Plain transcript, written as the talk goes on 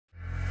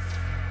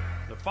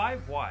The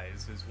five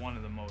whys is one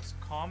of the most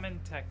common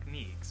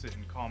techniques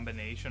in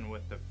combination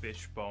with the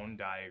fishbone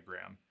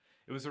diagram.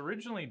 It was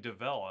originally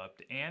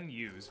developed and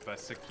used by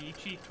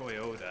Sakichi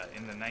Toyoda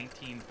in the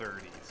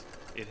 1930s.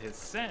 It has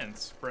since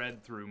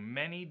spread through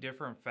many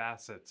different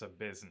facets of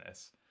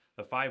business.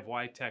 The 5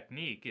 why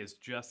technique is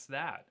just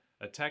that,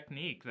 a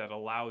technique that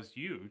allows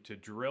you to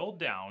drill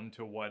down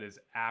to what is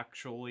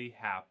actually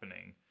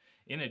happening.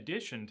 In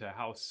addition to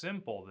how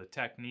simple the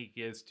technique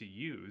is to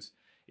use,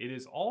 it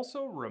is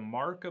also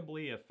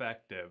remarkably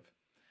effective.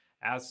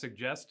 As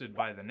suggested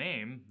by the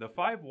name, the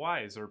 5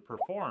 whys are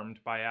performed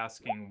by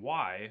asking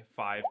why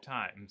 5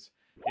 times.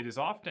 It is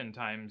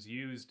oftentimes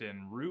used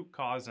in root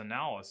cause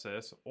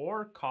analysis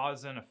or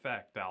cause and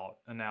effect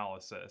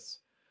analysis.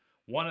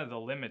 One of the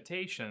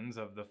limitations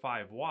of the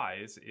 5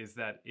 whys is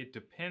that it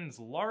depends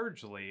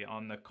largely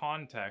on the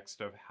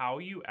context of how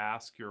you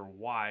ask your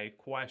why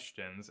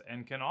questions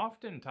and can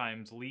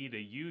oftentimes lead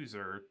a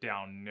user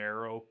down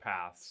narrow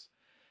paths.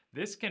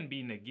 This can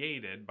be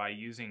negated by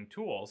using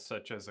tools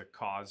such as a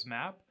cause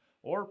map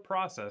or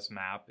process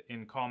map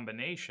in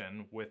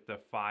combination with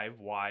the 5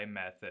 why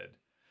method.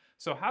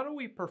 So how do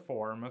we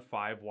perform a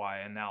 5 why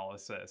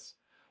analysis?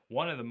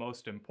 One of the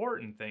most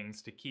important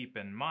things to keep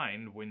in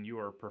mind when you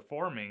are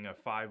performing a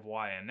 5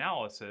 why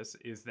analysis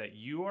is that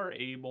you are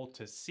able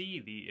to see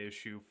the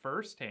issue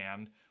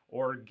firsthand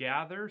or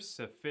gather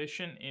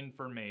sufficient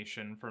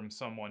information from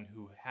someone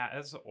who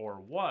has or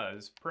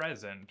was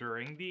present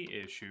during the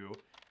issue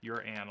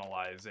you're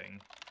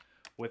analyzing.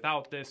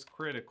 Without this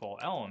critical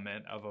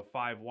element of a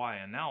 5 why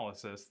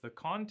analysis, the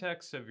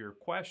context of your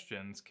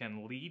questions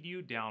can lead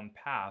you down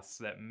paths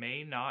that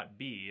may not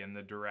be in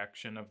the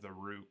direction of the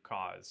root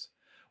cause.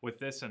 With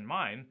this in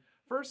mind,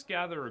 first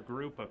gather a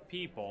group of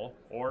people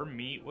or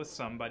meet with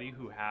somebody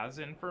who has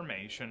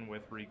information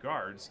with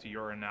regards to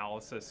your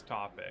analysis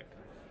topic.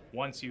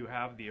 Once you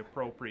have the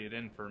appropriate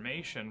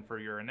information for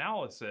your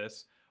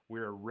analysis,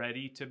 we're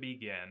ready to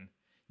begin.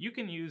 You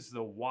can use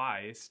the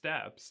why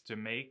steps to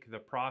make the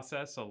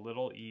process a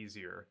little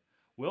easier.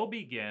 We'll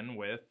begin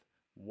with,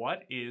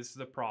 what is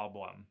the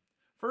problem?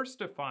 First,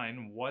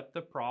 define what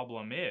the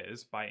problem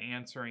is by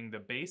answering the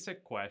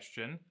basic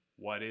question,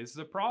 what is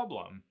the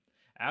problem?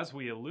 As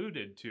we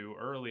alluded to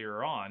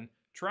earlier on,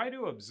 try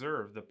to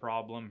observe the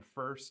problem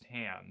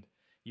firsthand.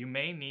 You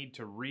may need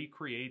to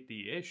recreate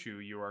the issue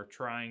you are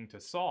trying to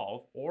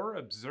solve or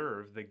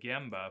observe the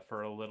Gemba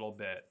for a little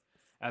bit.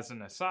 As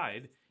an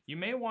aside, you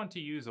may want to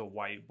use a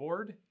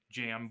whiteboard,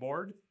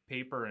 Jamboard,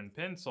 paper and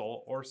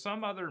pencil, or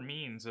some other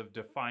means of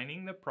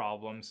defining the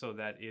problem so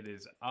that it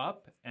is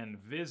up and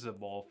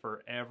visible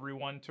for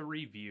everyone to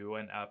review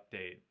and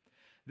update.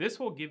 This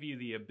will give you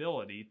the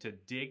ability to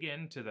dig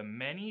into the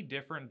many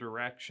different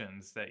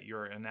directions that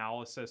your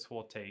analysis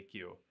will take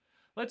you.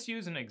 Let's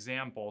use an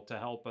example to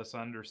help us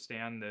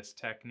understand this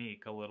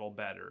technique a little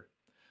better.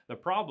 The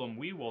problem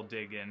we will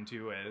dig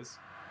into is,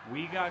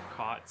 we got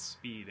caught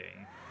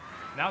speeding.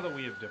 Now that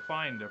we have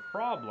defined a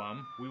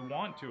problem we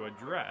want to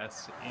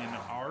address, in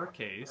our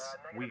case,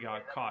 we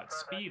got caught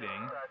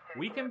speeding,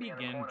 we can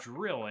begin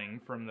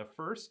drilling from the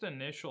first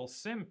initial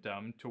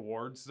symptom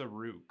towards the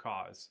root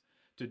cause.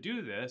 To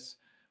do this,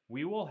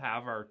 we will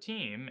have our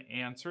team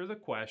answer the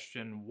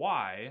question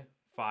why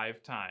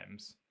 5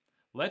 times.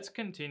 Let's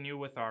continue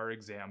with our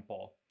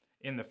example.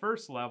 In the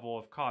first level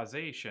of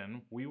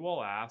causation, we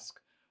will ask,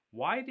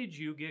 why did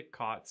you get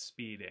caught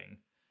speeding?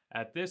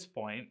 At this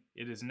point,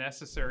 it is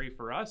necessary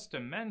for us to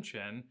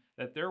mention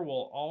that there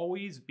will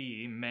always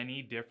be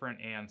many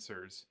different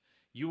answers.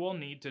 You will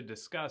need to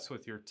discuss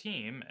with your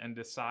team and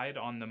decide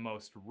on the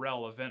most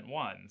relevant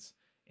ones.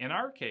 In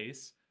our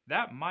case,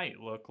 that might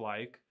look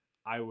like,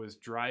 I was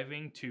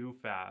driving too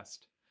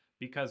fast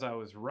because I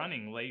was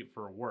running late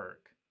for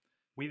work.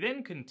 We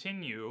then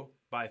continue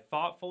by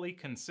thoughtfully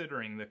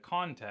considering the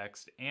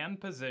context and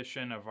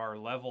position of our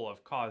level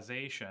of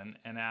causation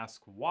and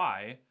ask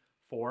why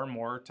 4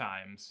 more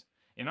times.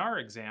 In our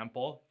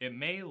example, it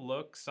may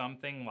look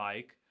something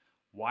like,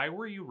 why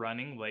were you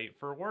running late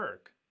for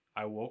work?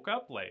 I woke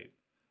up late.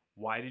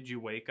 Why did you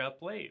wake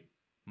up late?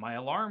 My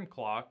alarm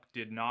clock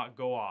did not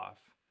go off.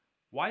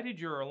 Why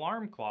did your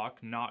alarm clock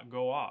not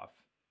go off?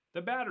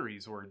 The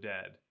batteries were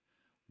dead.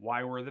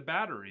 Why were the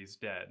batteries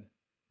dead?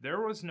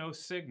 There was no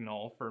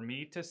signal for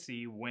me to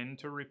see when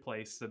to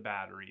replace the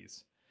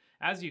batteries.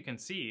 As you can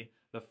see,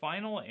 the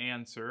final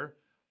answer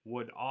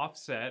would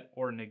offset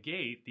or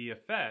negate the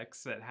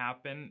effects that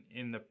happen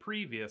in the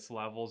previous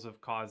levels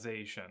of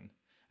causation.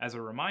 As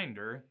a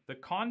reminder, the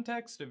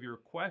context of your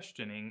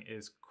questioning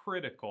is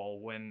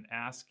critical when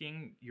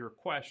asking your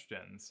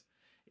questions.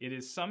 It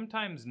is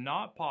sometimes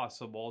not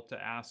possible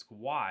to ask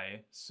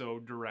why so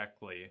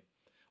directly.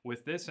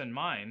 With this in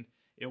mind,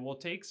 it will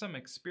take some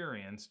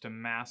experience to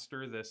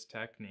master this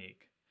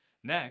technique.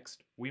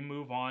 Next, we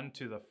move on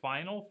to the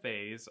final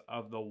phase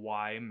of the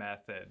why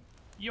method,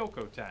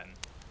 Yokoten.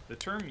 The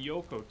term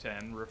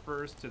Yokoten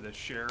refers to the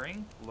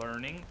sharing,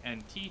 learning,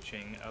 and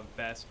teaching of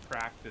best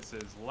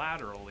practices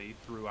laterally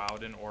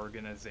throughout an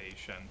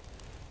organization.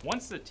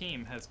 Once the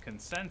team has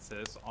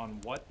consensus on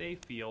what they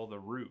feel the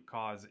root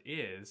cause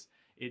is,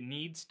 it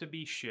needs to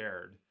be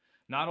shared.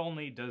 Not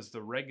only does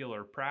the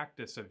regular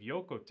practice of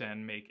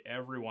Yokoten make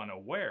everyone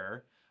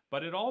aware,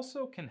 but it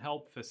also can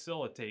help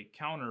facilitate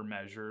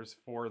countermeasures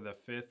for the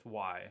fifth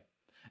why.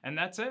 And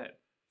that's it.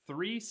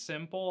 3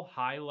 simple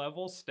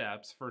high-level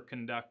steps for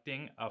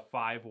conducting a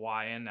 5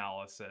 why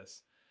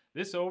analysis.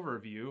 This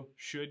overview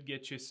should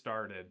get you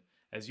started.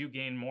 As you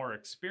gain more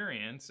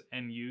experience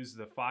and use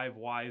the 5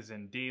 whys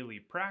in daily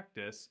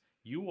practice,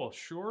 you will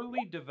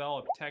surely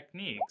develop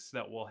techniques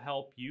that will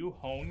help you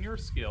hone your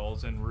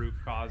skills in root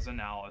cause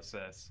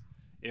analysis.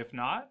 If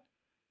not,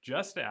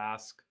 just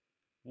ask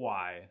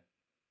why.